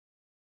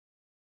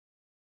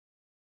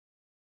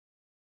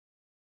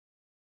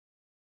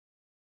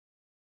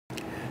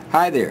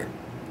Hi there.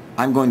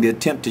 I'm going to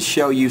attempt to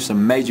show you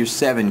some major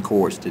 7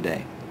 chords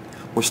today.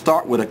 We'll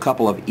start with a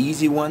couple of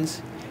easy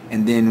ones,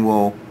 and then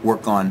we'll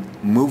work on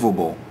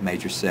movable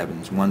major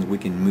 7s, ones we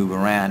can move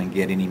around and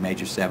get any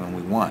major 7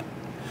 we want.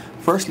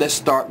 First, let's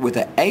start with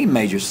an A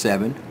major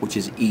 7, which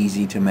is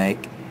easy to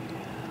make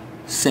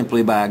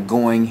simply by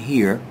going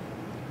here.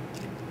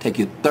 Take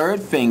your 3rd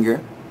finger,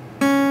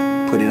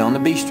 put it on the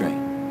B string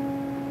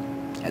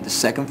at the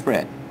 2nd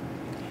fret.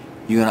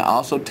 You're going to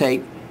also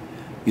take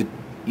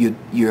your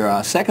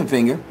 2nd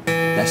finger,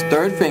 that's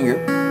 3rd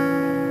finger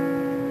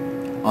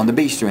on the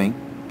B string,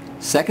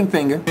 2nd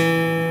finger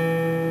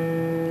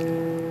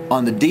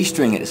on the D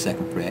string at the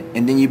 2nd fret,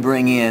 and then you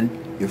bring in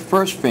your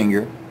 1st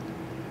finger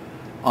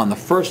on the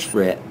 1st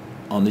fret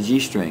on the G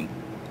string.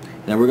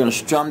 Now we're going to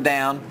strum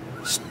down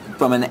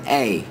from an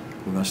A.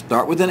 We're going to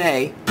start with an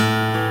A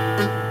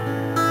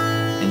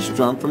and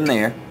strum from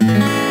there,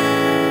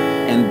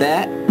 and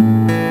that.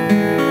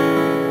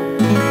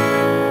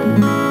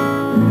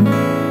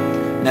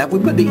 Now if we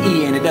put the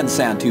E in, it doesn't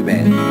sound too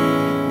bad,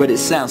 but it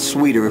sounds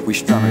sweeter if we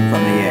strum it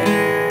from the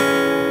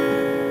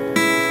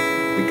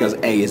A, because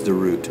A is the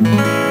root.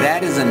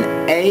 That is an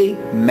A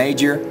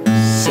major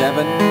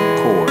 7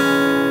 chord.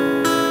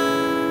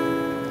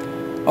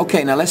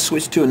 Okay, now let's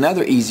switch to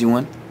another easy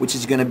one, which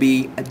is going to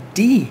be a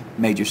D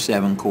major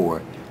 7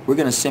 chord. We're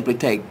going to simply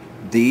take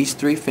these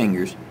 3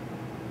 fingers.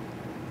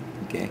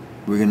 Okay,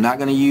 we're not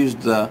going to use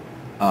the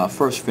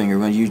 1st finger.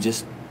 We're going to use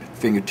just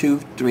finger 2,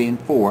 3, and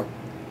 4.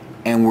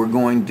 And we're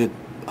going to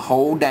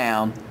hold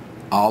down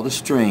all the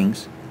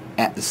strings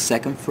at the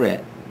 2nd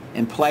fret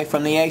and play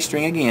from the A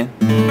string again,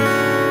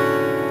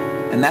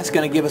 and that's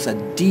going to give us a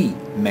D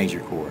major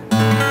chord.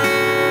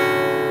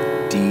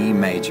 D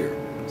major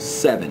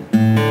 7.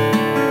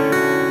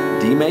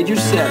 D major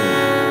 7.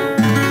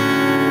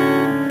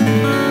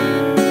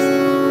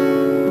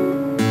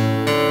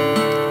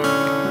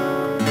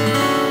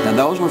 Now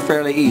those were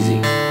fairly easy.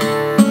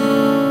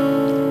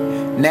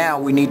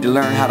 Now we need to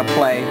learn how to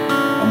play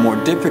a more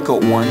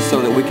difficult one so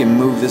that we can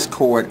move this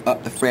chord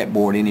up the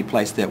fretboard any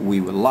place that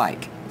we would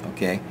like.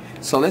 Okay,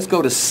 so let's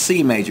go to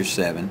C major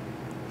 7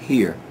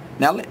 here.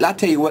 Now I'll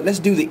tell you what, let's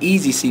do the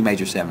easy C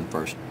major 7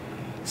 first.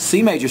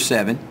 C major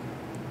 7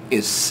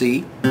 is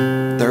C,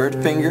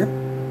 3rd finger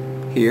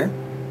here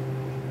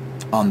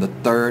on the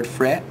 3rd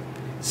fret,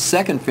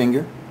 2nd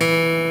finger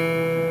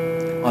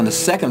on the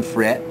 2nd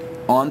fret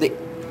on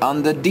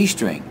the D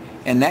string,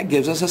 and that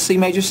gives us a C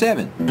major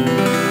 7, and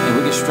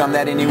we can strum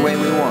that any way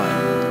we want.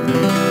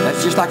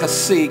 That's just like a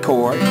C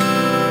chord,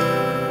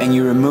 and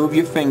you remove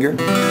your finger, your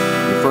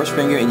 1st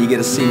finger, and you get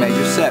a C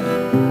major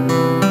 7.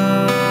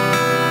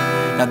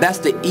 Now that's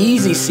the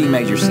easy C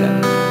major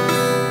 7.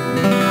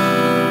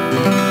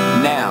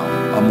 Now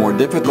a more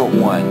difficult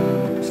one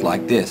is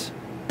like this.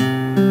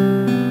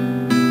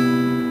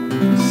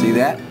 See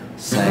that?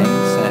 Same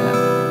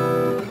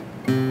sound.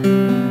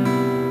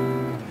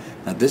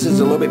 Now this is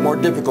a little bit more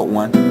difficult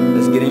one.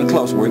 Let's get in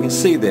close where we can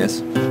see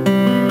this.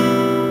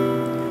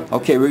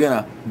 Okay, we're going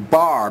to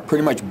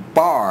pretty much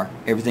bar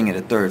everything at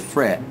the 3rd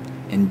fret,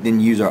 and then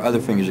use our other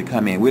fingers to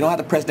come in. We don't have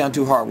to press down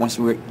too hard once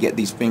we get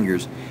these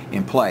fingers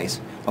in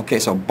place. Okay,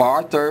 so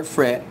bar 3rd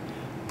fret,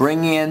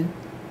 bring in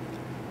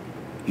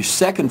your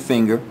 2nd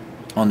finger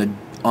on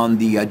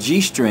the G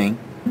string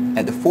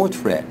at the 4th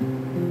fret.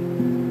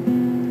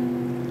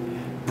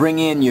 Bring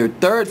in your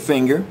 3rd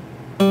finger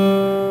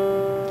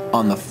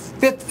on the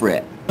 5th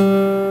fret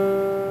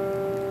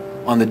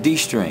on the D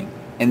string,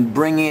 and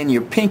bring in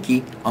your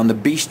pinky on the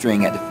B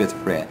string at the 5th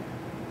fret.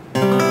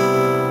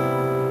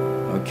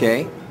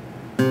 Okay?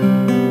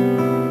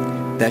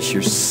 That's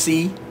your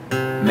C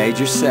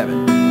major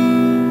 7.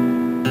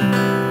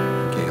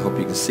 Okay, I hope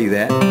you can see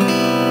that.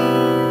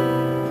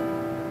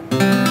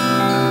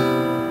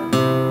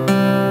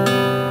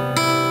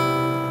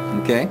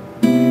 Okay?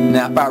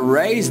 Now if I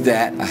raise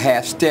that a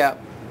half step,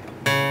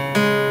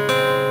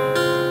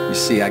 you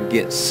see I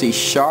get C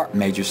sharp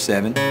major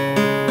 7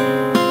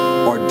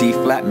 or D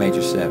flat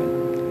major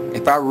 7.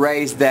 If I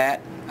raise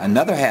that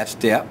another half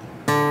step,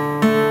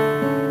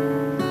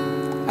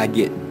 I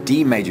get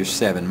D major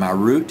 7. My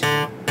root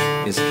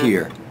is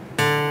here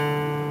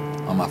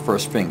on my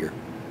 1st finger.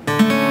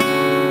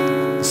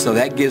 So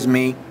that gives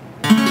me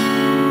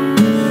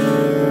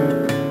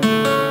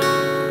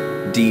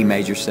D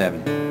major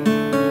 7.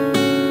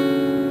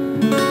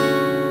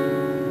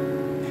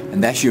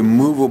 And that's your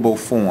movable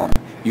form.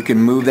 You can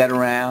move that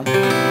around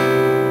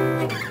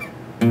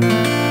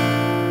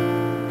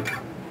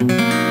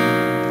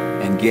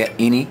and get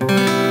any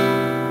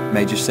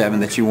major 7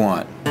 that you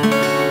want.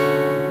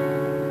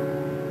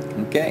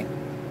 Okay.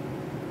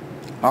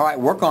 Alright,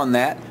 work on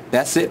that.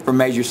 That's it for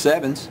major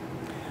 7s.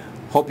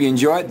 Hope you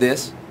enjoyed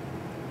this,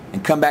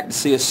 and come back to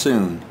see us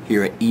soon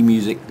here at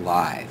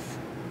EEMusicLIVE.